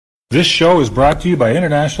This show is brought to you by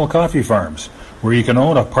International Coffee Farms, where you can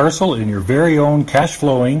own a parcel in your very own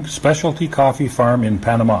cash-flowing specialty coffee farm in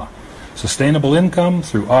Panama. Sustainable income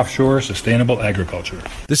through offshore sustainable agriculture.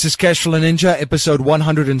 This is Cashflow Ninja, episode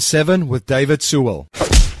 107 with David Sewell.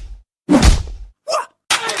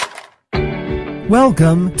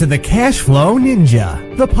 Welcome to the Cashflow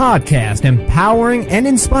Ninja, the podcast empowering and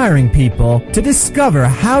inspiring people to discover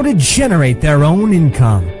how to generate their own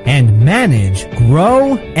income and manage,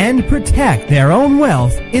 grow, and protect their own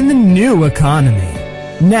wealth in the new economy.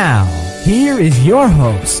 Now, here is your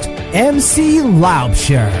host, MC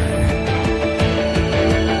Laubscher.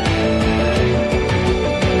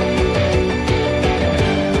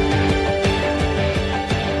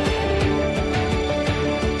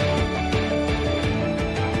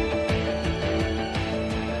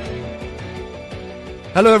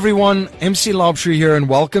 Hello everyone, MC Laubscher here and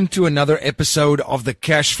welcome to another episode of the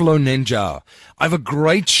Cashflow Ninja. I have a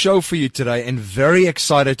great show for you today and very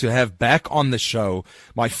excited to have back on the show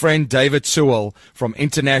my friend David Sewell from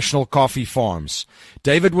International Coffee Farms.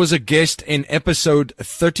 David was a guest in episode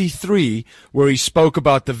 33 where he spoke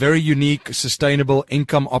about the very unique sustainable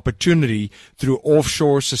income opportunity through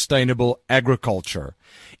offshore sustainable agriculture.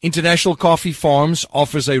 International Coffee Farms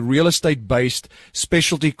offers a real estate-based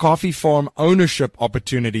specialty coffee farm ownership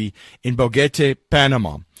opportunity in Boquete,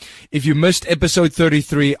 Panama. If you missed episode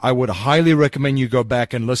 33, I would highly recommend you go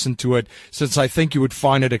back and listen to it, since I think you would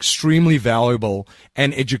find it extremely valuable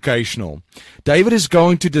and educational. David is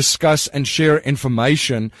going to discuss and share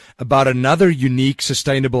information about another unique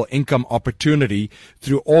sustainable income opportunity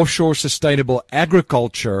through offshore sustainable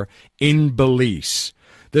agriculture in Belize.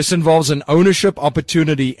 This involves an ownership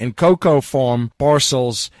opportunity in cacao farm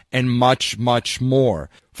parcels and much, much more.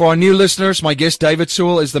 For our new listeners, my guest David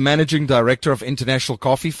Sewell is the Managing Director of International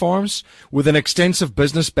Coffee Farms. With an extensive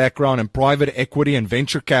business background in private equity and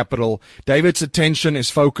venture capital, David's attention is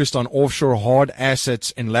focused on offshore hard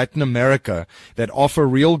assets in Latin America that offer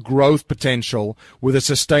real growth potential with a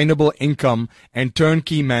sustainable income and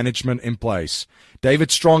turnkey management in place.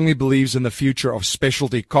 David strongly believes in the future of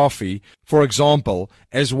specialty coffee, for example,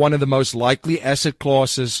 as one of the most likely asset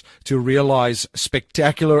classes to realize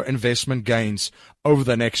spectacular investment gains over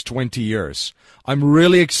the next 20 years. I'm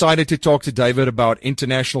really excited to talk to David about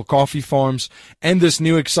International Coffee Farms and this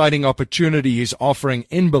new exciting opportunity he's offering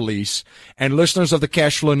in Belize. And listeners of the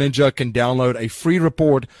Cashflow Ninja can download a free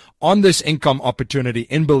report on this income opportunity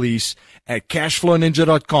in Belize at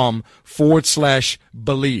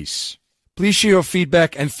cashflowninja.com/Belize. Please share your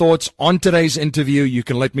feedback and thoughts on today's interview. You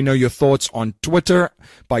can let me know your thoughts on Twitter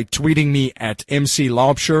by tweeting me at MC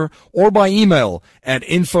Laubscher or by email at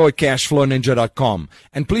info@cashflowninja.com.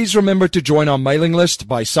 And please remember to join our mailing list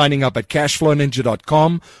by signing up at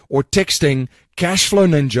cashflowninja.com or texting Cashflow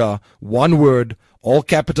Ninja, one word, all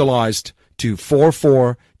capitalized, to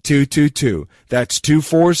 44222. That's 2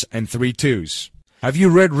 4s and 3 2s. Have you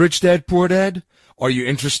read Rich Dad, Poor Dad? Are you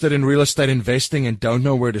interested in real estate investing and don't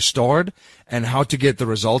know where to start and how to get the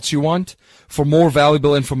results you want? For more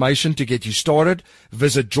valuable information to get you started,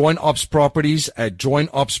 visit Joint Ops Properties at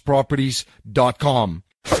jointopsproperties.com.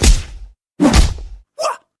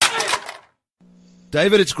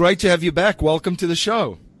 David, it's great to have you back. Welcome to the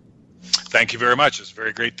show. Thank you very much. It's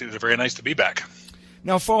very nice to be back.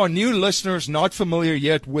 Now, for our new listeners not familiar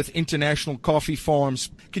yet with International Coffee Farms,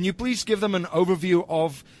 can you please give them an overview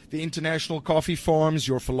of the International Coffee Farms,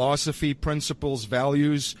 your philosophy, principles,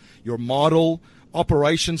 values, your model,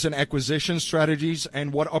 operations and acquisition strategies,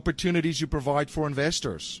 and what opportunities you provide for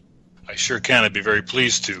investors? I sure can. I'd be very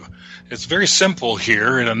pleased to. It's very simple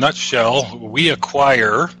here. In a nutshell, we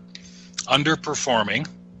acquire underperforming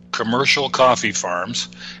commercial coffee farms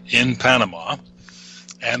in Panama,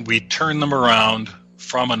 and we turn them around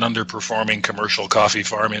from an underperforming commercial coffee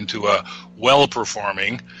farm into a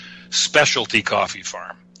well-performing specialty coffee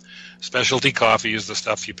farm. Specialty coffee is the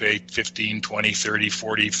stuff you pay $15, $20, $30,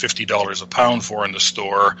 $40, $50 a pound for in the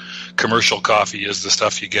store. Commercial coffee is the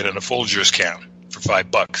stuff you get in a Folgers can for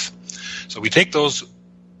 $5. So we take those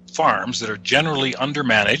farms that are generally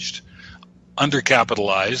undermanaged,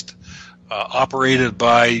 undercapitalized, operated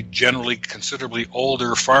by generally considerably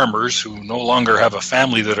older farmers who no longer have a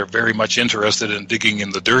family that are very much interested in digging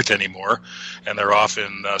in the dirt anymore, and they're off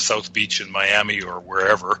in South Beach in Miami or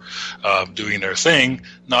wherever doing their thing,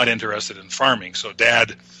 not interested in farming. So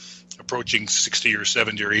Dad, approaching 60 or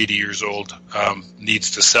 70 or 80 years old,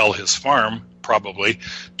 needs to sell his farm probably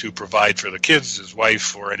to provide for the kids, his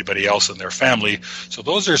wife, or anybody else in their family. So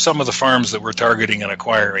those are some of the farms that we're targeting and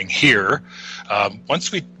acquiring here.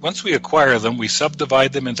 Once we acquire them, we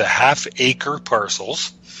subdivide them into half-acre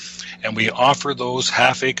parcels, and we offer those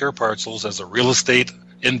half-acre parcels as a real estate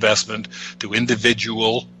investment to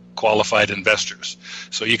individual qualified investors.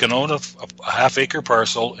 So you can own a half-acre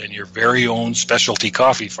parcel in your very own specialty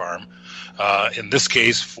coffee farm, in this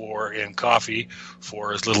case in coffee,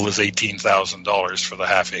 for as little as $18,000 for the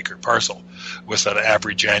half-acre parcel, with an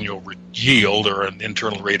average annual yield or an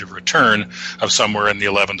internal rate of return of somewhere in the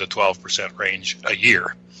 11 to 12% range a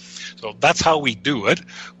year. So that's how we do it.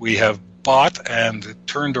 We have bought and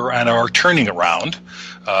turned around, are turning around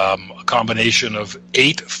a combination of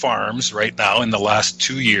 8 farms right now in the last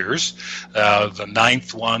 2 years. The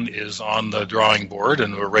 9th one is on the drawing board,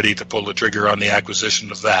 and we're ready to pull the trigger on the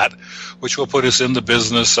acquisition of that, which will put us in the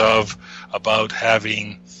business of about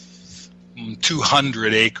having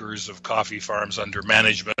 200 acres of coffee farms under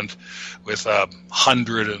management, with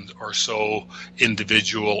 100 or so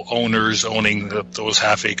individual owners owning those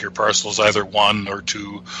half-acre parcels, either 1 or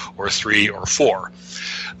 2 or 3 or 4.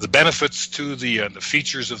 The benefits to the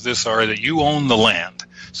features of this are that you own the land,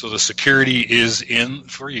 so the security is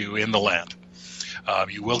for you in the land.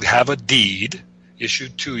 You will have a deed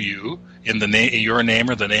issued to you in your name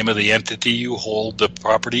or the name of the entity you hold the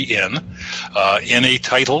property in a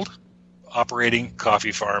titled operating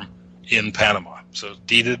coffee farm in Panama. So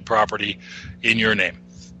deeded property in your name,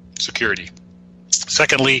 security.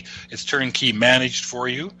 Secondly, it's turnkey managed for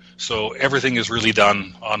you. So everything is really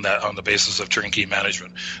done on the basis of turnkey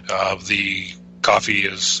management. The coffee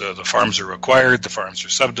the farms are acquired, the farms are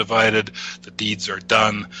subdivided, the deeds are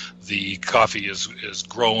done, the coffee is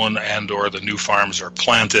grown, and or the new farms are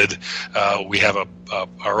planted. We have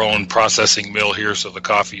our own processing mill here, so the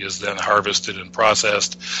coffee is then harvested and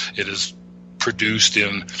processed. It is produced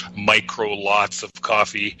in micro lots of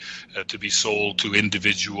coffee to be sold to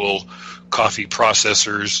individual coffee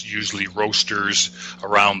processors, usually roasters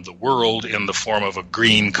around the world, in the form of a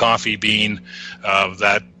green coffee bean.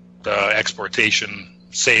 That exportation,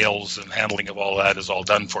 sales, and handling of all that is all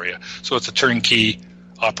done for you. So it's a turnkey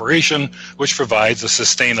operation which provides a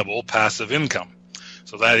sustainable passive income.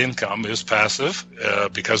 So that income is passive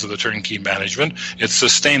because of the turnkey management. It's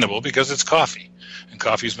sustainable because it's coffee. And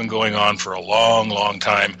coffee's been going on for a long, long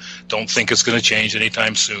time. Don't think it's going to change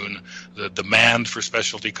anytime soon. The demand for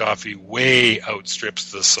specialty coffee way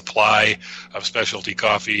outstrips the supply of specialty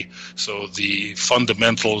coffee. So the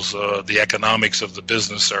fundamentals, the economics of the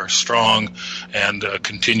business are strong and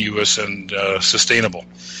continuous and sustainable.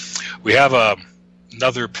 We have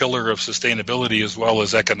another pillar of sustainability as well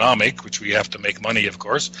as economic, which we have to make money, of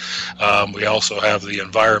course. We also have the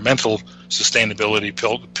environmental sustainability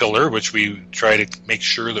pillar, which we try to make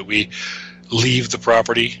sure that we leave the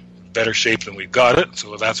property better shape than we got it.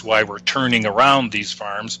 So that's why we're turning around these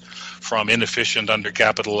farms from inefficient,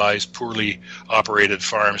 undercapitalized, poorly operated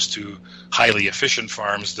farms to highly efficient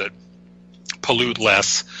farms that pollute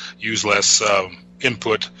less, use less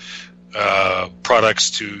input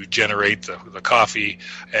products to generate the coffee,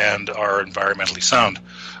 and are environmentally sound.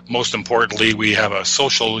 Most importantly, we have a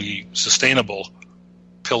socially sustainable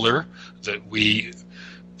pillar that we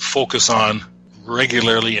focus on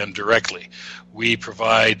regularly and directly. We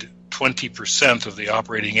provide 20% of the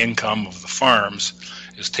operating income of the farms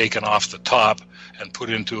is taken off the top and put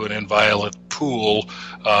into an inviolate pool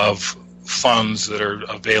of funds that are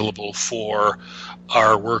available for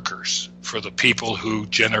our workers, for the people who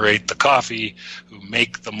generate the coffee, who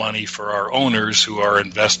make the money, for our owners who are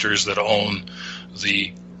investors that own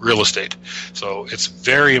the real estate. So it's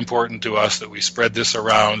very important to us that we spread this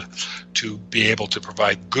around to be able to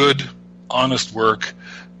provide good, honest work,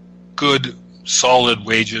 good, solid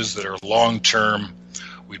wages that are long-term.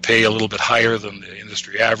 We pay a little bit higher than the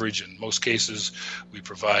industry average in most cases. We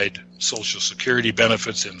provide Social Security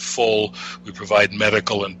benefits in full. We provide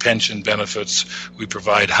medical and pension benefits. We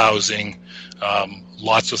provide housing,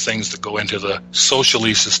 lots of things that go into the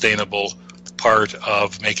socially sustainable part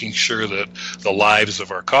of making sure that the lives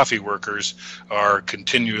of our coffee workers are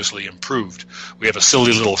continuously improved. We have a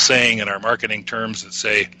silly little saying in our marketing terms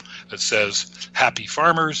that says happy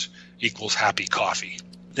farmers equals happy coffee.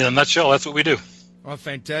 In a nutshell, that's what we do. Oh,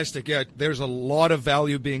 fantastic. Yeah, there's a lot of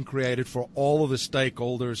value being created for all of the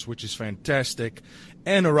stakeholders, which is fantastic.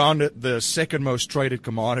 And around it, the second most traded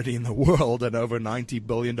commodity in the world, an over $90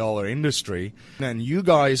 billion industry. And you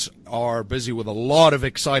guys are busy with a lot of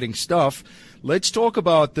exciting stuff. Let's talk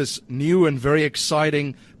about this new and very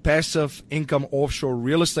exciting passive income offshore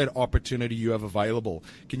real estate opportunity you have available.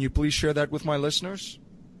 Can you please share that with my listeners?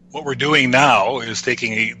 What we're doing now is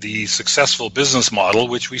taking the successful business model,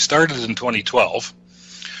 which we started in 2012,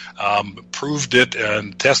 proved it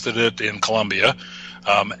and tested it in Colombia,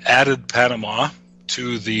 added Panama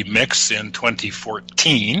to the mix in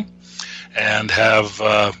 2014, and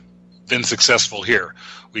have been successful here.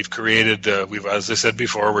 We've created, as I said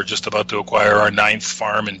before, we're just about to acquire our 9th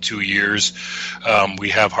farm in 2 years. We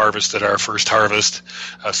have harvested our first harvest,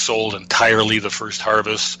 sold entirely the first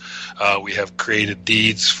harvest. We have created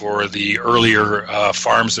deeds for the earlier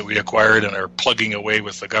farms that we acquired and are plugging away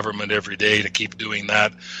with the government every day to keep doing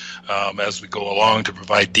that as we go along to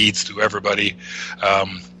provide deeds to everybody.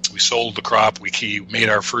 We sold the crop. We made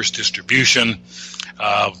our first distribution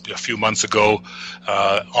a few months ago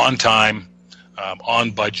on time. On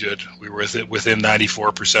budget. We were within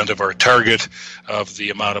 94% of our target of the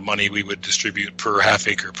amount of money we would distribute per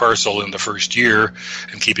half-acre parcel in the first year.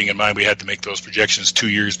 And keeping in mind we had to make those projections 2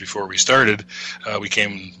 years before we started, we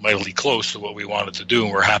came mightily close to what we wanted to do,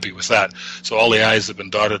 and we're happy with that. So all the I's have been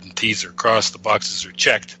dotted and T's are crossed, the boxes are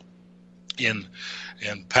checked in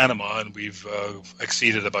Panama, and we've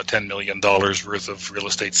exceeded about $10 million worth of real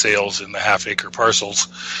estate sales in the half-acre parcels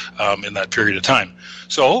in that period of time.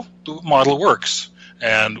 So the model works,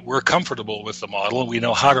 and we're comfortable with the model. We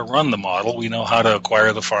know how to run the model. We know how to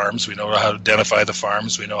acquire the farms. We know how to identify the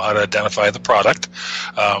farms. We know how to identify the product.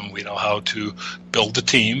 We know how to build the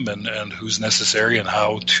team and who's necessary and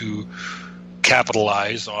how to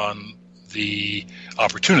capitalize on the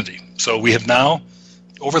opportunity. So we have now,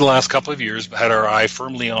 over the last couple of years, had our eye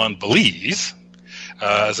firmly on Belize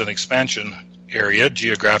as an expansion area,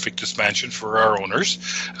 geographic expansion for our owners,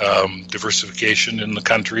 diversification in the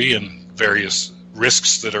country and various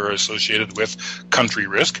risks that are associated with country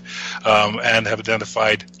risk, and have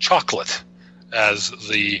identified chocolate as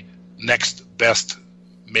the next best,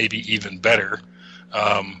 maybe even better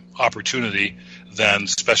opportunity than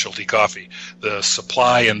specialty coffee. The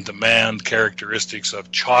supply and demand characteristics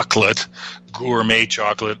of chocolate, gourmet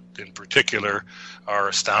chocolate in particular, are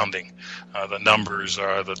astounding. The numbers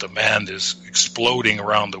are, the demand is exploding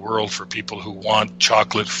around the world for people who want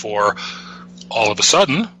chocolate for, all of a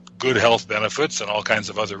sudden, good health benefits and all kinds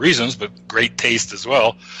of other reasons, but great taste as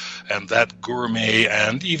well. And that gourmet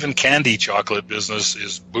and even candy chocolate business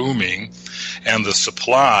is booming, and the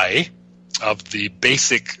supply of the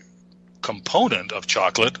basic component of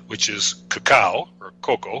chocolate, which is cacao or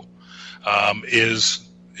cocoa, is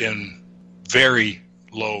in very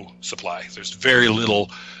low supply. There's very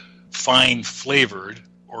little fine flavored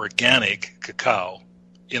organic cacao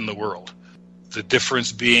in the world. The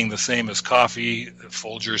difference being the same as coffee, a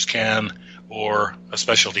Folgers can, or a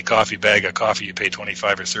specialty coffee bag of coffee you pay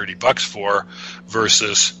 $25 or $30 for,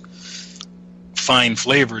 versus fine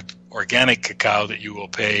flavored organic cacao that you will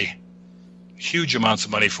pay huge amounts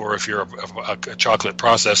of money for if you're a chocolate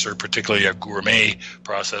processor, particularly a gourmet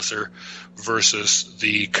processor, versus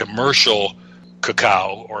the commercial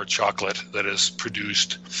cacao or chocolate that is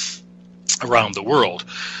produced around the world.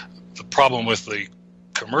 The problem with the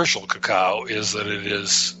commercial cacao is that it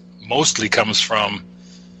is mostly comes from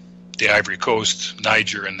the Ivory Coast,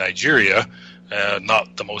 Niger, and Nigeria,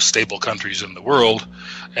 not the most stable countries in the world,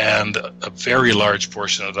 and a very large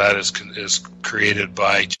portion of that is created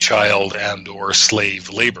by child and or slave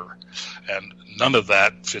labor, and none of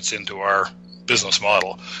that fits into our business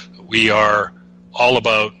model. We are all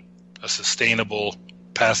about a sustainable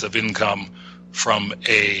passive income from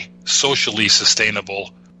a socially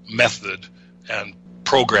sustainable method and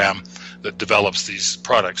program that develops these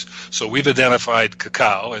products. So we've identified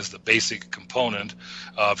cacao as the basic component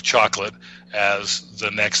of chocolate as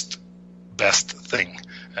the next best thing,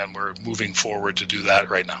 and we're moving forward to do that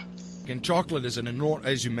right now. And chocolate is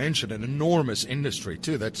as you mentioned, an enormous industry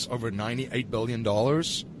too. That's over $98 billion.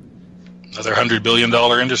 Another $100 billion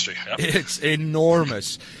industry. Yep. It's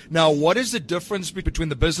enormous. Now, what is the difference between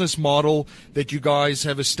the business model that you guys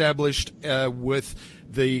have established with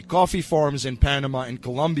the coffee farms in Panama and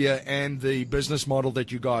Colombia and the business model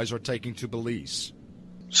that you guys are taking to Belize?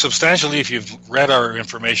 Substantially, if you've read our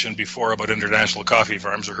information before about international coffee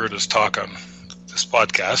farms or heard us talk on this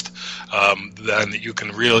podcast, then you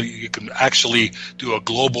can actually do a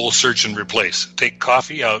global search and replace. Take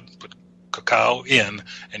coffee out, put cacao in,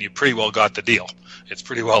 and you pretty well got the deal. It's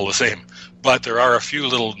pretty well the same. But there are a few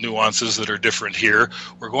little nuances that are different here.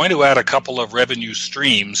 We're going to add a couple of revenue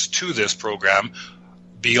streams to this program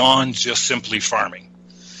beyond just simply farming.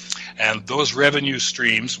 And those revenue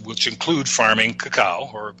streams, which include farming cacao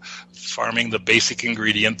or farming the basic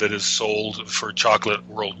ingredient that is sold for chocolate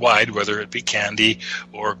worldwide, whether it be candy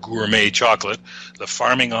or gourmet chocolate, the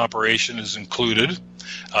farming operation is included.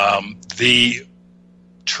 The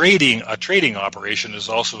trading operation is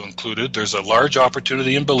also included. There's a large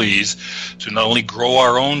opportunity in Belize to not only grow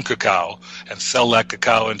our own cacao and sell that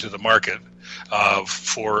cacao into the market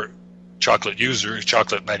for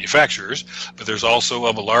chocolate manufacturers, but there's also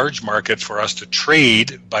a large market for us to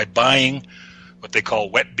trade by buying what they call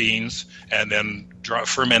wet beans, and then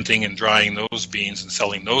fermenting and drying those beans and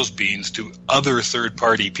selling those beans to other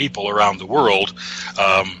third-party people around the world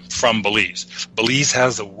from Belize. Belize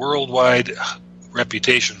has a worldwide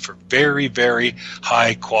reputation for very, very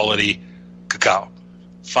high-quality cacao,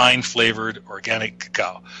 fine-flavored organic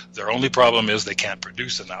cacao. Their only problem is they can't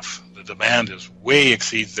produce enough. The demand way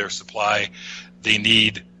exceeds their supply. They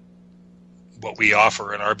need what we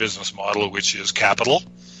offer in our business model, which is capital,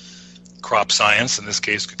 crop science, in this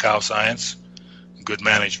case cacao science, good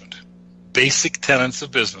management. Basic tenets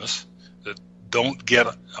of business that don't get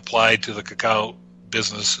applied to the cacao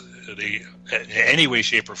business in any way,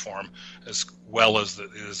 shape, or form as well as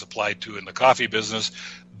it is applied to in the coffee business.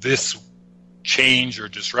 This change or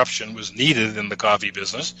disruption was needed in the coffee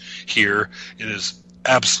business. Here it is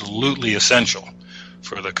absolutely essential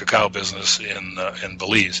for the cacao business in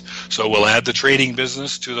Belize. So we'll add the trading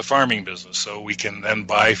business to the farming business, so we can then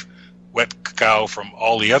buy wet cacao from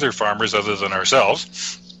all the other farmers other than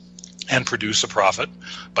ourselves and produce a profit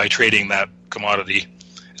by trading that commodity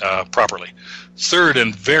properly. Third,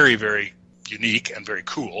 and very, very unique and very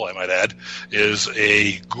cool, I might add, is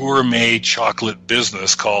a gourmet chocolate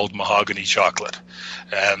business called Mahogany Chocolate.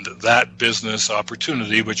 And that business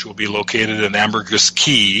opportunity, which will be located in Ambergris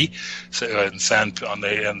Caye in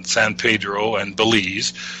San Pedro and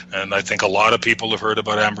Belize, and I think a lot of people have heard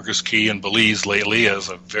about Ambergris Caye and Belize lately as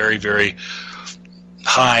a very, very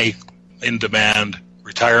high in-demand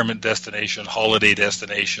retirement destination, holiday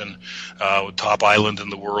destination, top island in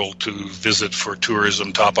the world to visit for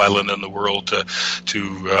tourism, top island in the world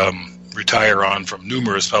to retire on from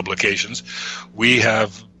numerous publications. We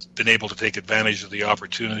have been able to take advantage of the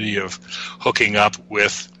opportunity of hooking up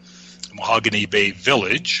with Mahogany Bay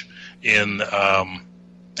Village in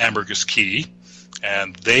Ambergris Caye,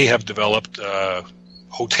 and they have developed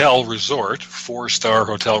hotel resort, 4-star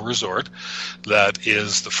hotel resort, that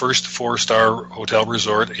is the first 4-star hotel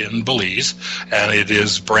resort in Belize, and it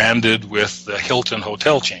is branded with the Hilton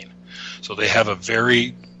hotel chain. So they have a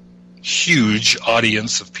very huge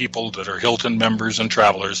audience of people that are Hilton members and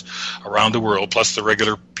travelers around the world, plus the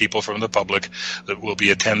regular people from the public that will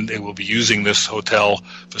be using this hotel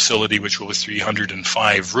facility, which will be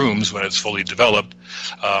 305 rooms when it's fully developed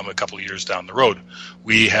a couple of years down the road.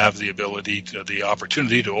 We have the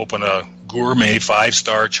opportunity to open a gourmet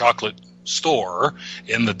 5-star chocolate store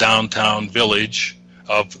in the downtown village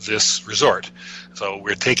of this resort. So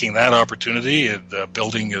we're taking that opportunity. The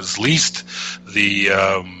building is leased. The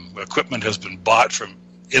equipment has been bought from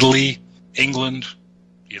Italy, England,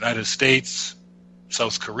 the United States,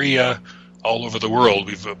 South Korea, all over the world.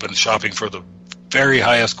 We've been shopping for the very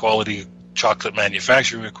highest quality chocolate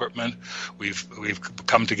manufacturing equipment. We've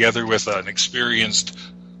come together with an experienced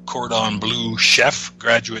cordon bleu chef,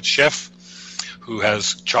 graduate chef, who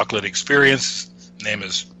has chocolate experience. His name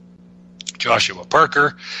is Joshua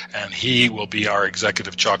Parker, and he will be our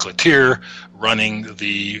executive chocolatier running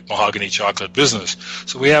the Mahogany Chocolate business.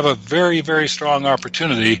 So we have a very, very strong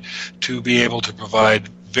opportunity to be able to provide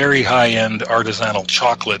very high-end artisanal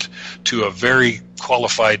chocolate to a very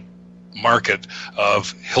qualified market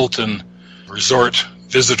of Hilton resort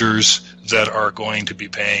visitors that are going to be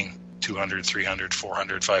paying $200, $300,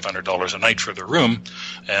 $400, $500 a night for their room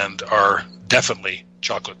and are definitely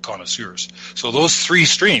chocolate connoisseurs. So those three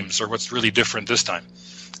streams are what's really different this time.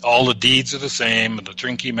 All the deeds are the same, the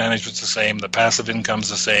turnkey management's the same, the passive income's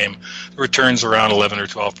the same, the returns around 11 or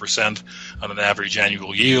 12% on an average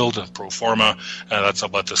annual yield, pro forma, that's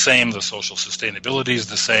about the same. The social sustainability is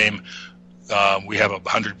the same. We have a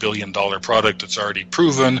 $100 billion product that's already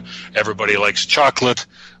proven. Everybody likes chocolate.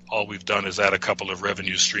 All we've done is add a couple of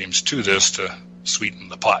revenue streams to this to sweeten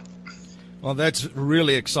the pot. Well, that's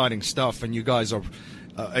really exciting stuff, and you guys are,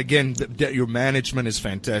 again, your management is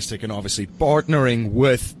fantastic, and obviously partnering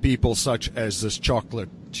with people such as this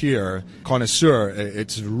chocolatier connoisseur,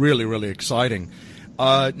 it's really, really exciting.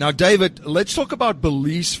 Now, David, let's talk about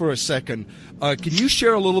Belize for a second. Can you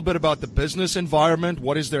share a little bit about the business environment?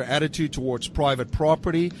 What is their attitude towards private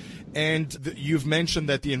property? And you've mentioned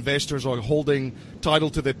that the investors are holding title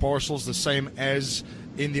to their parcels the same as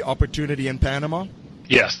in the opportunity in Panama?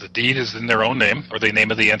 Yes, the deed is in their own name, or the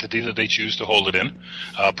name of the entity that they choose to hold it in.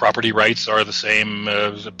 Property rights are the same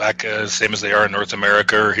same as they are in North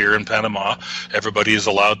America or here in Panama. Everybody is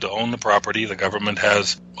allowed to own the property. The government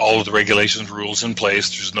has all of the regulations, rules in place.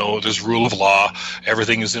 There's rule of law.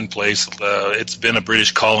 Everything is in place. It's been a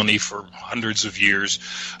British colony for hundreds of years.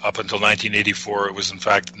 Up until 1984, it was in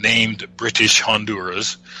fact named British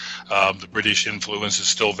Honduras. The British influence is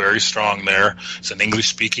still very strong there. It's an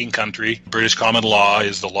English-speaking country. British common law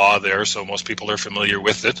is the law there, so most people are familiar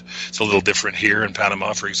with it. It's a little different here in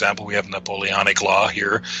Panama, for example. We have Napoleonic law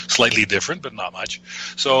here, slightly different, but not much.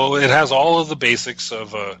 So it has all of the basics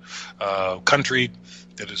of a country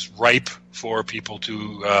that is ripe for people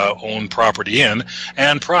to own property in,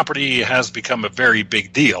 and property has become a very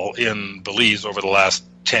big deal in Belize over the last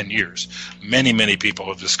 10 years. Many people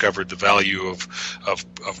have discovered the value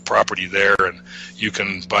of property there, and you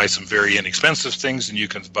can buy some very inexpensive things, and you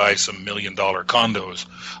can buy some $1 million condos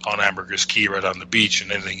on Ambergris Key right on the beach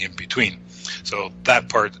and anything in between. So that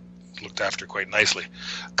part looked after quite nicely.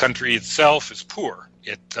 Country itself is poor.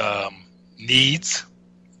 It needs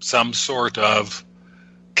some sort of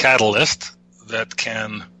catalyst that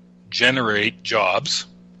can generate jobs,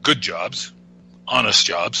 good jobs, honest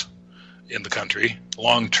jobs in the country,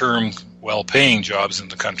 long-term, well-paying jobs in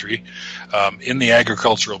the country, in the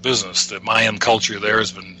agricultural business. The Mayan culture there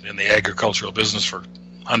has been in the agricultural business for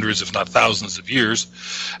hundreds, if not thousands of years,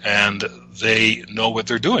 and they know what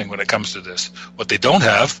they're doing when it comes to this. What they don't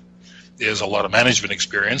have is a lot of management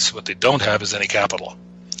experience. What they don't have is any capital.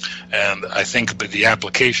 And I think that the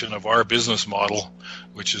application of our business model,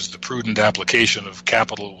 which is the prudent application of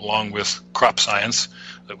capital along with crop science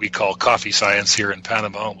that we call coffee science here in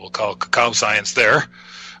Panama, we'll call cacao science there,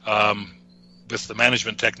 with the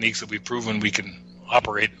management techniques that we've proven we can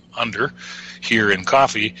operate under here in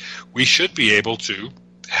coffee, we should be able to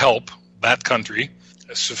help that country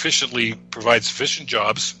provide sufficient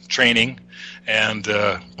jobs, training, and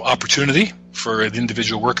opportunity for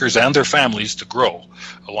individual workers and their families to grow,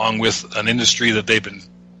 along with an industry that they've been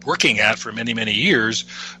working at for many years,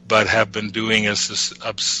 but have been doing as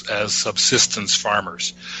subsistence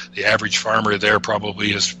farmers. The average farmer there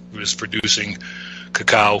probably is producing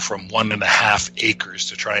cacao from 1.5 acres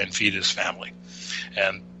to try and feed his family.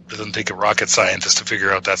 And it doesn't take a rocket scientist to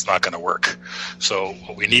figure out that's not going to work. So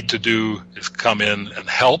what we need to do is come in and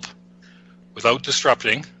help without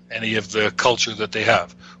disrupting any of the culture that they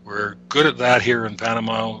have. We're good at that here in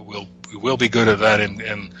Panama. We will be good at that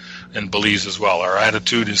in Belize as well. Our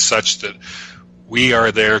attitude is such that we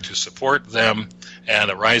are there to support them,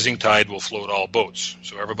 and a rising tide will float all boats.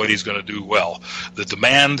 So everybody's going to do well. The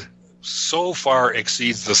demand so far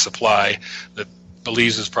exceeds the supply that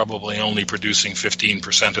Belize is probably only producing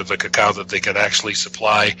 15% of the cacao that they could actually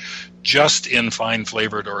supply just in fine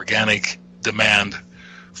flavored organic demand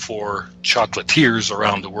for chocolatiers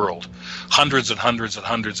around the world. Hundreds and hundreds and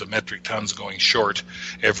hundreds of metric tons going short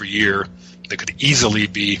every year that could easily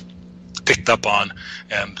be picked up on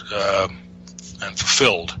and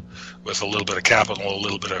fulfilled with a little bit of capital, a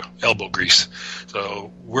little bit of elbow grease.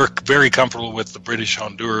 So we're very comfortable with the British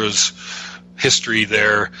Honduras history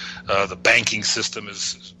there. The banking system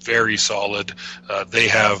is very solid. They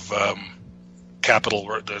have capital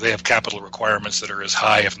requirements that are as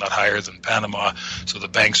high, if not higher, than Panama. So the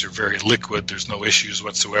banks are very liquid. There's no issues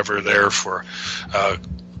whatsoever there for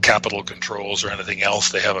capital controls or anything else.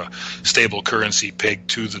 They have a stable currency pegged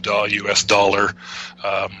to the US dollar.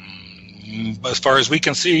 As far as we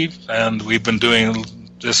can see, and we've been doing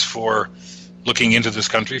this looking into this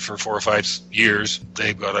country for 4 or 5 years,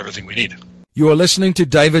 they've got everything we need. You are listening to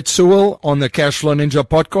David Sewell on the Cashflow Ninja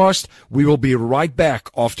podcast. We will be right back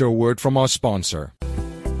after a word from our sponsor.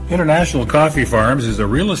 International Coffee Farms is a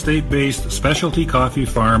real estate-based specialty coffee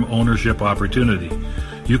farm ownership opportunity.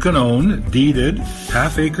 You can own deeded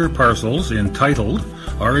half-acre parcels entitled,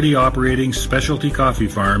 already operating specialty coffee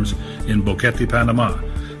farms in Boquete, Panama.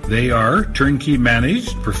 They are turnkey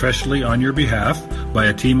managed professionally on your behalf by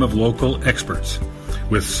a team of local experts,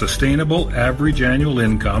 with sustainable average annual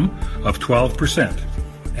income of 12%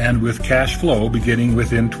 and with cash flow beginning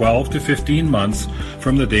within 12 to 15 months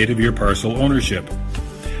from the date of your parcel ownership.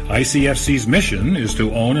 ICFC's mission is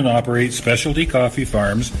to own and operate specialty coffee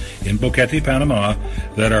farms in Boquete, Panama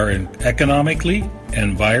that are economically,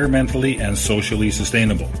 environmentally, and socially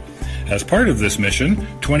sustainable. As part of this mission,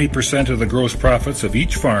 20% of the gross profits of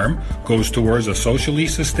each farm goes towards a socially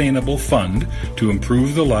sustainable fund to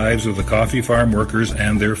improve the lives of the coffee farm workers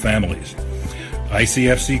and their families.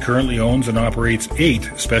 ICFC currently owns and operates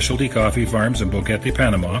 8 specialty coffee farms in Boquete,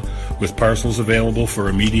 Panama, with parcels available for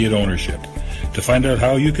immediate ownership. To find out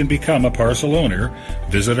how you can become a parcel owner,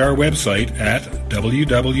 visit our website at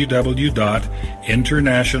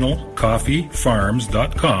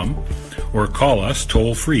www.internationalcoffeefarms.com or call us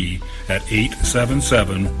toll-free at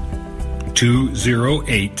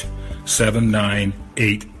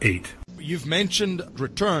 877-208-7988. You've mentioned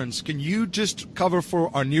returns. Can you just cover for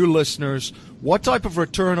our new listeners, what type of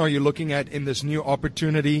return are you looking at in this new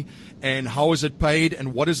opportunity, and how is it paid,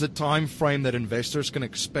 and what is the time frame that investors can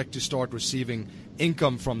expect to start receiving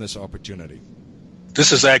income from this opportunity?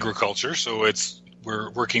 This is agriculture, so it's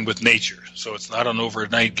we're working with nature. So it's not an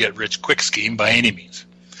overnight get-rich-quick scheme by any means.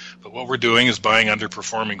 But what we're doing is buying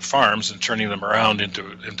underperforming farms and turning them around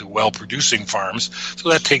into well-producing farms. So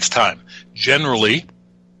that takes time. Generally,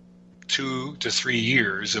 2 to 3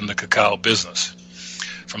 years in the cacao business.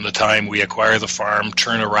 From the time we acquire the farm,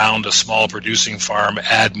 turn around a small producing farm,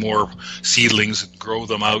 add more seedlings, grow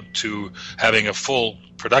them out to having a full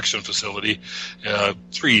production facility,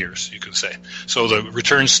 3 years, you can say. So the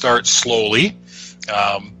returns start slowly,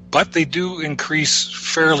 but they do increase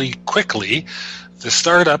fairly quickly. The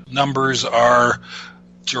startup numbers are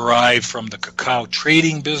derived from the cacao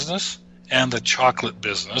trading business and the chocolate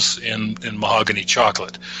business in mahogany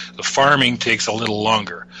chocolate. The farming takes a little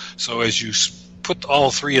longer. So as you put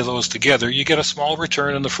all three of those together, you get a small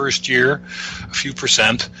return in the first year, a few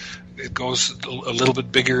percent. It goes a little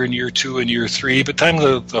bit bigger in year 2 and year 3. By the time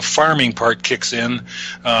the farming part kicks in,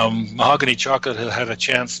 mahogany chocolate has had a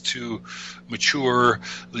chance to mature.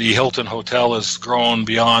 The Hilton Hotel has grown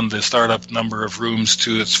beyond the startup number of rooms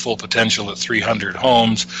to its full potential at 300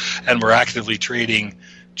 homes, and we're actively trading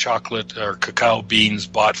chocolate or cacao beans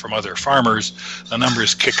bought from other farmers. The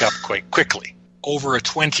numbers kick up quite quickly. Over a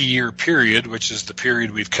 20-year period, which is the period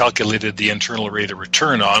we've calculated the internal rate of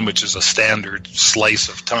return on, which is a standard slice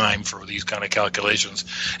of time for these kind of calculations,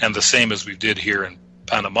 and the same as we did here in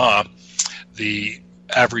Panama, the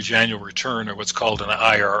average annual return, or what's called an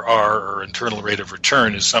IRR, or internal rate of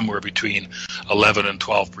return, is somewhere between 11 and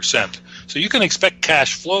 12%. So you can expect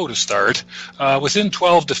cash flow to start within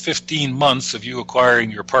 12 to 15 months of you acquiring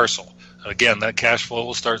your parcel. Again, that cash flow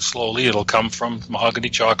will start slowly. It'll come from mahogany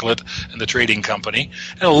chocolate and the trading company,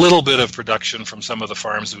 and a little bit of production from some of the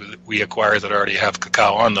farms that we acquire that already have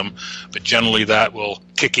cacao on them. But generally, that will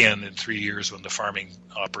kick in 3 years when the farming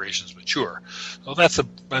operations mature. So that's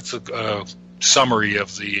a summary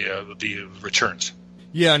of the returns.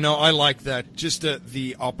 Yeah, no, I like that. Just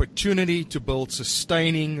the opportunity to build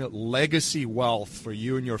sustaining legacy wealth for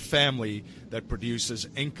you and your family that produces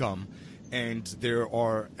income. And there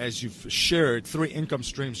are, as you've shared, 3 income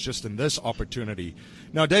streams just in this opportunity.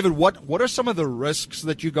 Now, David, what are some of the risks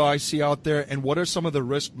that you guys see out there, and what are some of the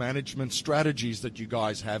risk management strategies that you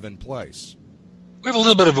guys have in place? We have a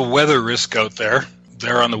little bit of a weather risk out there.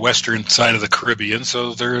 They're on the western side of the Caribbean,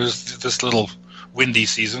 so there's this little windy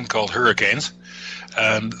season called hurricanes,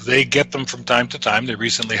 and they get them from time to time. They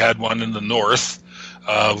recently had one in the north,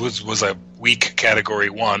 was a weak Category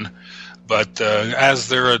 1. But as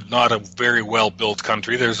they're not a very well-built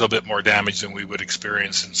country, there's a bit more damage than we would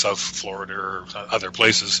experience in South Florida or other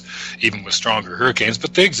places, even with stronger hurricanes.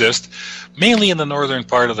 But they exist, mainly in the northern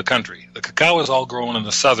part of the country. The cacao is all grown in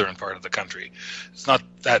the southern part of the country. It's not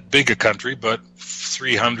that big a country, but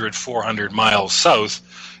 300, 400 miles south,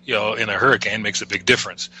 in a hurricane makes a big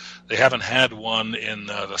difference. They haven't had one in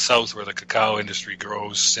the south where the cacao industry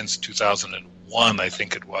grows since 2001, I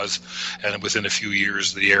think it was, and within a few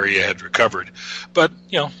years the area had recovered. But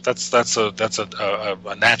that's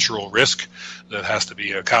a natural risk that has to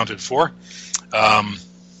be accounted for.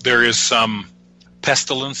 There is some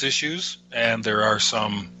pestilence issues, and there are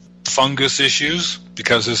some fungus issues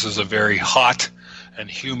because this is a very hot and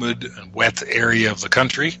humid and wet area of the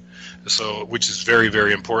country. So, which is very,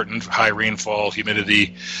 very important, high rainfall,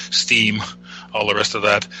 humidity, steam, all the rest of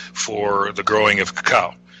that for the growing of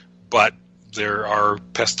cacao. But there are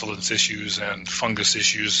pestilence issues and fungus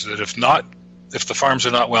issues that if the farms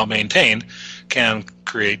are not well maintained, can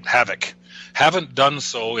create havoc. Haven't done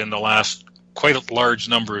so in the last quite a large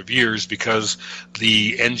number of years because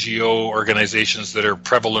the NGO organizations that are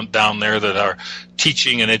prevalent down there that are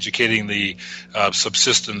teaching and educating the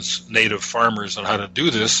subsistence native farmers on how to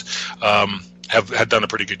do this have done a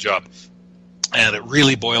pretty good job. And it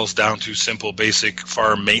really boils down to simple, basic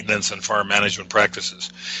farm maintenance and farm management practices.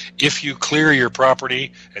 If you clear your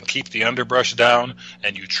property and keep the underbrush down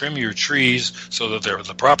and you trim your trees so that they're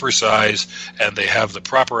the proper size and they have the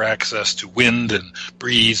proper access to wind and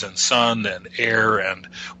breeze and sun and air and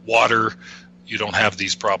water, you don't have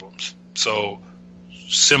these problems. So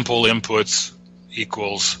simple inputs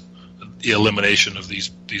equals the elimination of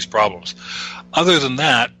these problems. Other than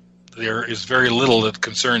that, there is very little that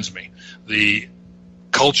concerns me. The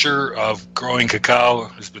culture of growing cacao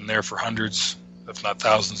has been there for hundreds, if not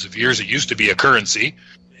thousands of years. It used to be a currency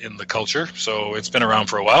in the culture, so it's been around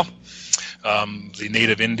for a while. The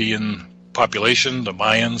native Indian population, the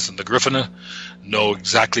Mayans and the Griffin, know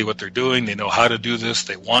exactly what they're doing. They know how to do this.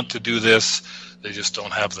 They want to do this. They just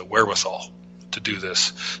don't have the wherewithal. to do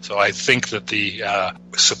this. So I think that the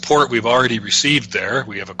support we've already received there,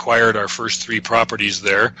 we have acquired our first 3 properties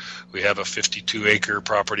there. We have a 52-acre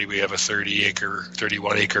property, we have a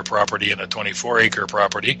 31-acre property, and a 24-acre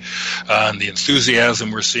property. And the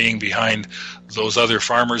enthusiasm we're seeing behind those other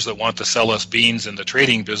farmers that want to sell us beans in the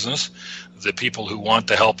trading business, the people who want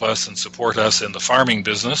to help us and support us in the farming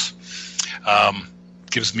business,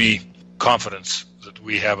 gives me confidence that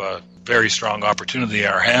we have a very strong opportunity in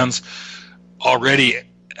our hands already,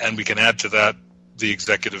 and we can add to that the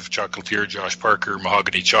executive chocolatier Josh Parker,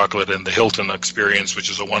 Mahogany Chocolate, and the Hilton experience,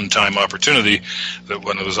 which is a one-time opportunity that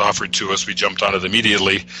when it was offered to us, we jumped on it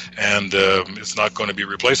immediately, and it's not going to be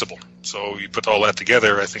replaceable. So you put all that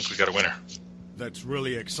together, I think we got a winner. That's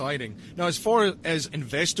really exciting. Now, as far as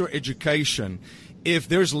investor education, if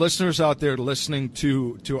there's listeners out there listening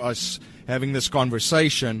to us having this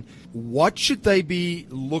conversation, what should they be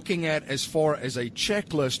looking at as far as a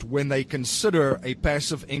checklist when they consider a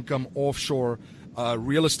passive income offshore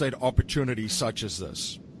real estate opportunity such as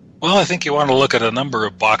this? Well, I think you want to look at a number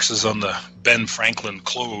of boxes on the Ben Franklin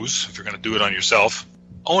close if you're going to do it on yourself.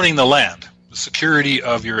 Owning the land, the security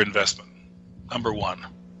of your investment, number 1.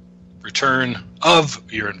 Return of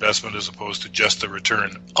your investment as opposed to just the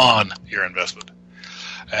return on your investment.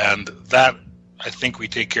 And that, I think, we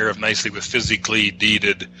take care of nicely with physically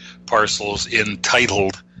deeded parcels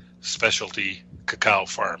entitled specialty cacao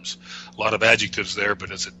farms. A lot of adjectives there, but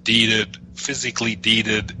it's a deeded, physically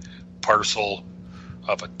deeded parcel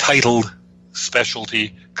of a titled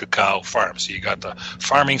specialty cacao farm. So you got the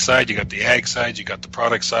farming side, you got the ag side, you got the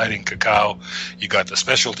product side in cacao, you got the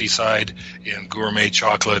specialty side in gourmet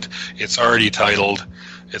chocolate. It's already titled.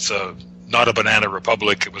 It's not a banana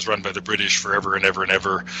republic. It was run by the British forever and ever and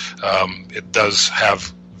ever. It does have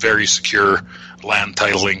very secure land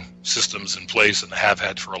titling systems in place and have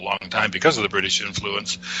had for a long time because of the British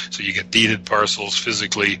influence. So you get deeded parcels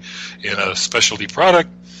physically in a specialty product.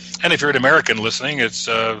 And if you're an American listening, it's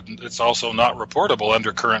also not reportable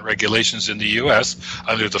under current regulations in the U.S.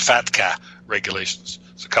 under the FATCA regulations.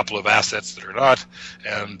 It's a couple of assets that are not,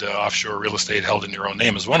 and offshore real estate held in your own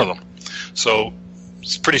name is one of them. So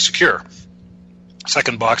it's pretty secure.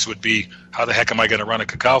 Second box would be, how the heck am I going to run a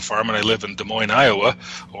cacao farm and I live in Des Moines, Iowa,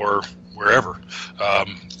 or wherever?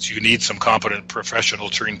 So you need some competent professional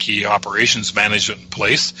turnkey operations management in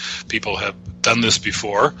place. People have done this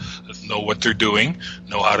before, know what they're doing,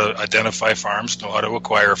 know how to identify farms, know how to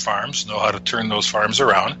acquire farms, know how to turn those farms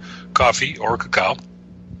around, coffee or cacao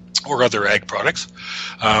or other ag products,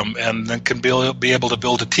 and then can be able to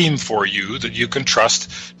build a team for you that you can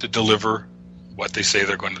trust to deliver what they say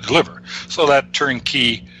they're going to deliver. So that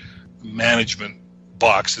turnkey management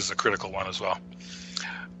box is a critical one as well.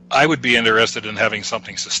 I would be interested in having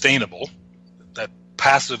something sustainable, that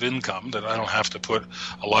passive income that I don't have to put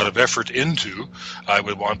a lot of effort into. I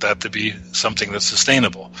would want that to be something that's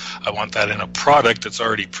sustainable. I want that in a product that's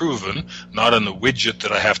already proven, not in the widget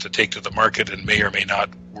that I have to take to the market and may or may not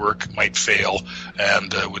work, might fail,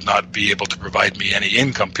 and would not be able to provide me any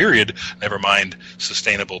income, period, never mind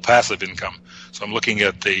sustainable passive income. So I'm looking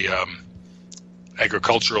at the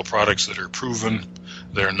agricultural products that are proven,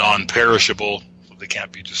 they're non-perishable, they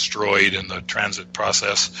can't be destroyed in the transit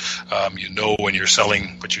process. You know when you're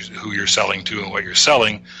selling, who you're selling to and what you're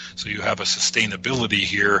selling. So you have a sustainability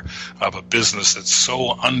here of a business that's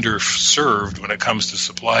so underserved when it comes to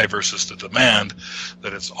supply versus the demand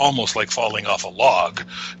that it's almost like falling off a log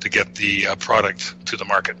to get the product to the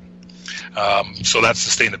market. So that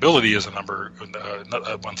sustainmentally is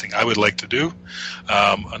one thing I would like to do.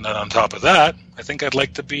 And then on top of that, I think I'd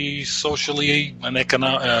like to be socially and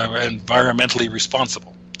environmentally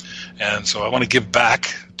responsible. And so I want to give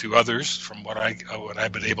back to others from what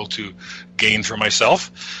I've been able to gain for myself,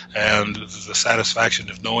 and the satisfaction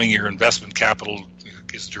of knowing your investment capital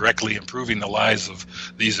is directly improving the lives of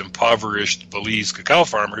these impoverished Belize cacao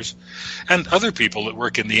farmers and other people that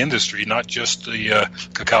work in the industry, not just the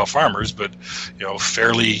cacao farmers, but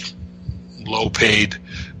fairly low-paid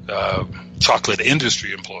chocolate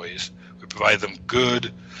industry employees. We provide them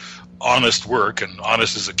good, honest work, and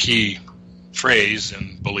honest is a key phrase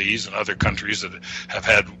in Belize and other countries that have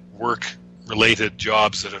had work-related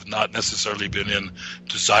jobs that have not necessarily been in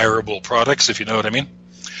desirable products, if you know what I mean.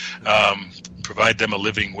 Provide them a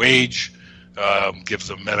living wage, give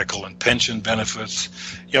them medical and pension benefits,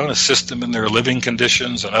 and assist them in their living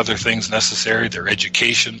conditions and other things necessary, their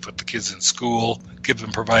education, put the kids in school,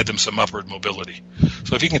 provide them some upward mobility.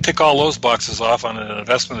 So if you can tick all those boxes off on an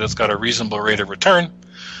investment that's got a reasonable rate of return,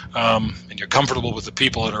 and you're comfortable with the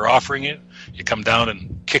people that are offering it, you come down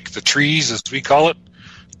and kick the trees, as we call it,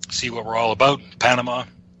 see what we're all about in Panama,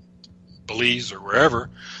 Belize or wherever,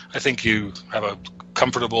 I think you have a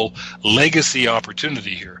comfortable legacy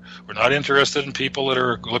opportunity here. We're not interested in people that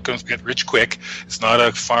are looking to get rich quick. It's not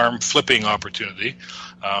a farm flipping opportunity.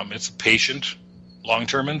 It's a patient,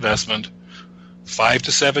 long-term investment, 5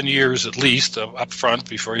 to 7 years at least up front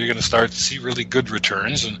before you're going to start to see really good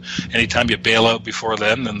returns. And anytime you bail out before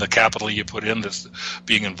then the capital you put in that's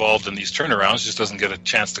being involved in these turnarounds just doesn't get a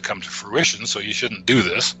chance to come to fruition, so you shouldn't do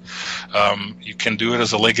this. You can do it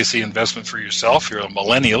as a legacy investment for yourself. You're a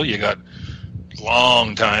millennial. You got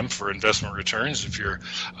long time for investment returns. If you're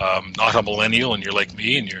not a millennial and you're like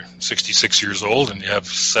me and you're 66 years old and you have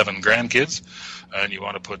 7 grandkids, and you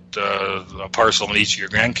want to put a parcel in each of your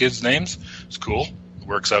grandkids' names, it's cool. It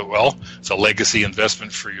works out well. It's a legacy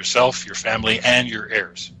investment for yourself, your family, and your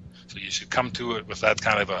heirs. So you should come to it with that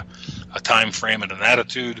kind of a time frame and an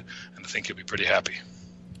attitude, and I think you'll be pretty happy.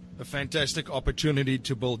 A fantastic opportunity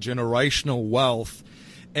to build generational wealth,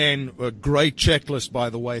 and a great checklist, by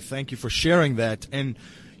the way. Thank you for sharing that. And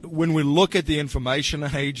when we look at the information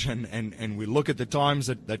age and we look at the times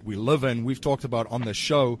that we live in, we've talked about on the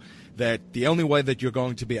show that the only way that you're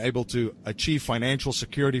going to be able to achieve financial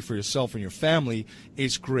security for yourself and your family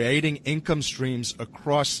is creating income streams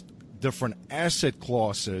across different asset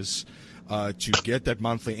classes to get that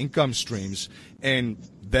monthly income streams, and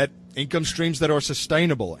that income streams that are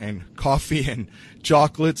sustainable. And coffee and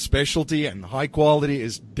chocolate, specialty and high quality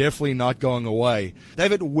is definitely not going away.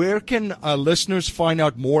 David, where can listeners find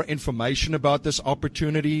out more information about these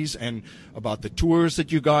opportunities and about the tours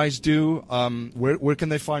that you guys do? Where can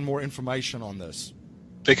they find more information on this?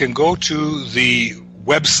 They can go to the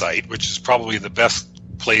website, which is probably the best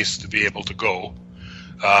place to be able to go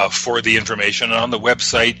for the information. On the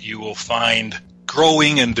website, you will find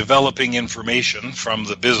growing and developing information from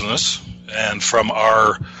the business and from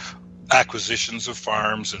our acquisitions of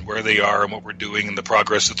farms and where they are and what we're doing and the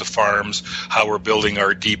progress of the farms, how we're building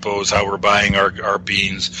our depots, how we're buying our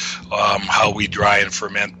beans, how we dry and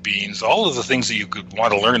ferment beans, all of the things that you could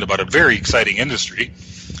want to learn about a very exciting industry,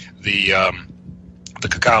 the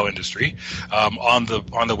cacao industry. On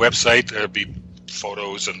the website, there'll be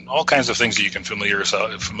photos and all kinds of things that you can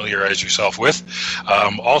familiarize yourself with.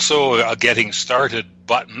 Also, a Getting Started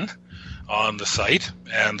button on the site,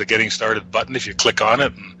 and the Getting Started button, if you click on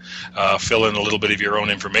it and fill in a little bit of your own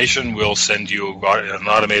information, we'll send you in an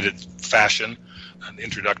automated fashion an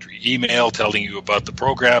introductory email telling you about the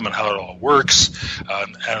program and how it all works,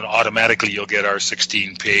 and automatically you'll get our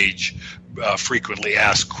 16-page frequently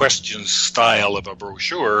asked questions style of a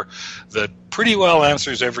brochure that pretty well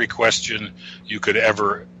answers every question you could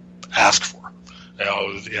ever ask for.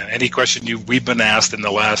 Any question we've been asked in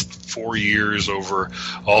the last 4 years over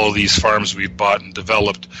all of these farms we've bought and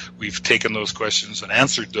developed, we've taken those questions and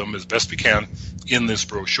answered them as best we can in this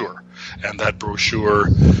brochure. And that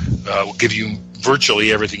brochure will give you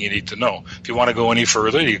virtually everything you need to know. If you want to go any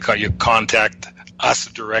further, you contact us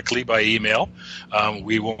directly by email.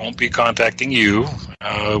 We won't be contacting you.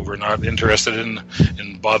 We're not interested in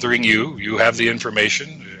bothering you. You have the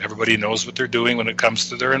information. Everybody knows what they're doing when it comes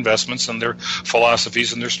to their investments and their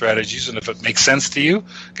philosophies and their strategies. And if it makes sense to you,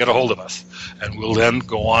 get a hold of us. And we'll then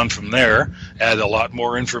go on from there, add a lot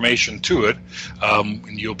more information to it,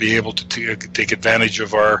 and you'll be able to take advantage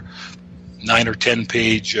of our 9 or 10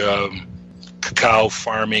 page cacao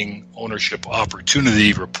farming ownership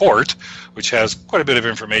opportunity report, which has quite a bit of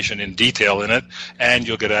information in detail in it, and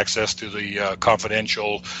you'll get access to the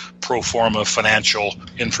confidential pro forma financial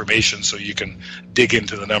information so you can dig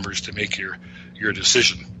into the numbers to make your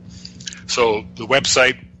decision. So the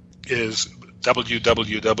website is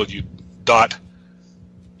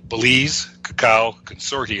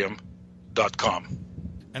www.BelizeCacaoConsortium.com.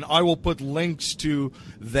 And I will put links to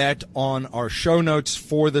that on our show notes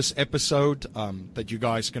for this episode that you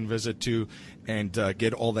guys can visit to and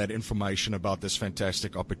get all that information about this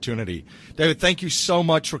fantastic opportunity. David, thank you so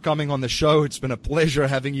much for coming on the show. It's been a pleasure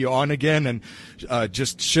having you on again and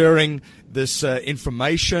just sharing this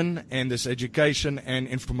information and this education and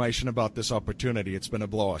information about this opportunity. It's been a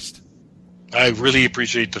blast. I really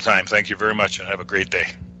appreciate the time. Thank you very much, and have a great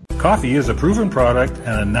day. Coffee is a proven product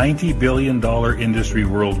and a $90 billion industry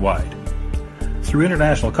worldwide. Through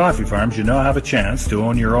International Coffee Farms, you now have a chance to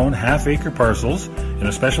own your own half-acre parcels in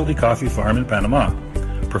a specialty coffee farm in Panama,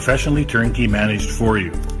 professionally turnkey managed for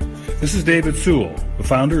you. This is David Sewell, the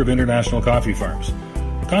founder of International Coffee Farms.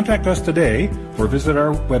 Contact us today or visit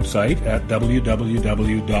our website at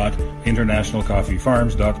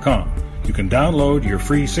www.internationalcoffeefarms.com. You can download your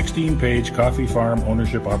free 16-page coffee farm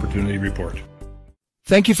ownership opportunity report.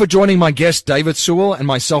 Thank you for joining my guest, David Sewell, and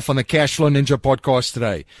myself on the Cashflow Ninja podcast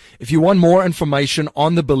today. If you want more information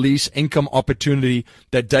on the Belize income opportunity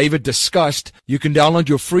that David discussed, you can download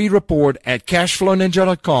your free report at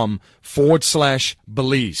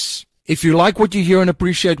cashflowninja.com/Belize. If you like what you hear and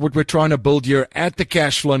appreciate what we're trying to build here at the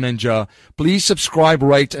Cashflow Ninja, please subscribe,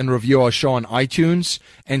 rate, and review our show on iTunes,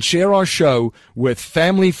 and share our show with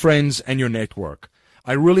family, friends, and your network.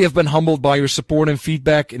 I really have been humbled by your support and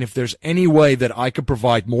feedback, and if there's any way that I could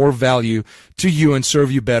provide more value to you and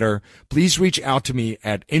serve you better, please reach out to me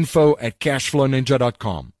at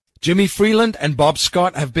info@cashflowninja.com. Jimmy Freeland and Bob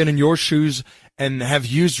Scott have been in your shoes and have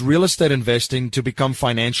used real estate investing to become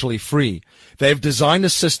financially free. They have designed a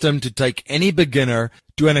system to take any beginner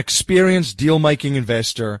to an experienced deal-making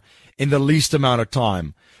investor in the least amount of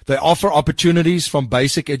time. They offer opportunities from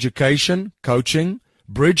basic education, coaching,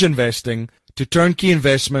 bridge investing, to turnkey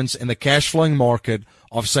investments in the cash flowing market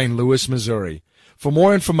of St. Louis, Missouri. For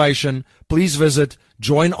more information, please visit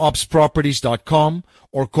joinopsproperties.com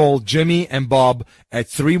or call Jimmy and Bob at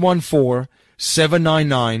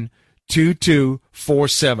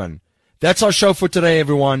 314-799-2247. That's our show for today,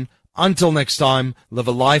 everyone. Until next time, live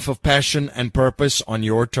a life of passion and purpose on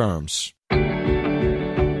your terms.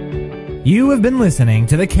 You have been listening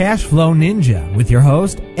to the Cashflow Ninja with your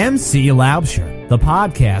host, MC Laubscher, the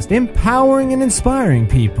podcast empowering and inspiring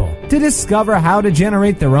people to discover how to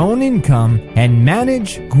generate their own income and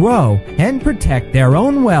manage, grow, and protect their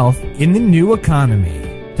own wealth in the new economy.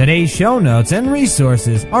 Today's show notes and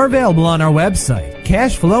resources are available on our website,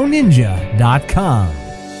 cashflowninja.com.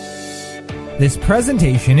 This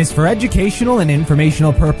presentation is for educational and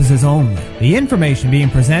informational purposes only. The information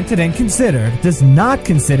being presented and considered does not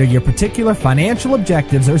consider your particular financial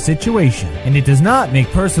objectives or situation, and it does not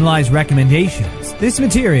make personalized recommendations. This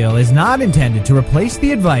material is not intended to replace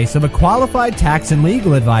the advice of a qualified tax and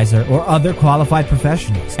legal advisor or other qualified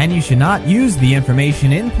professionals, and you should not use the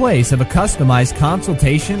information in place of a customized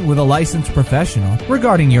consultation with a licensed professional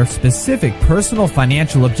regarding your specific personal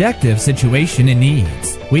financial objective, situation, and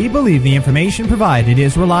needs. We believe the information provided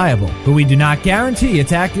is reliable, but we do not guarantee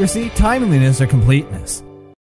its accuracy, timeliness, or completeness.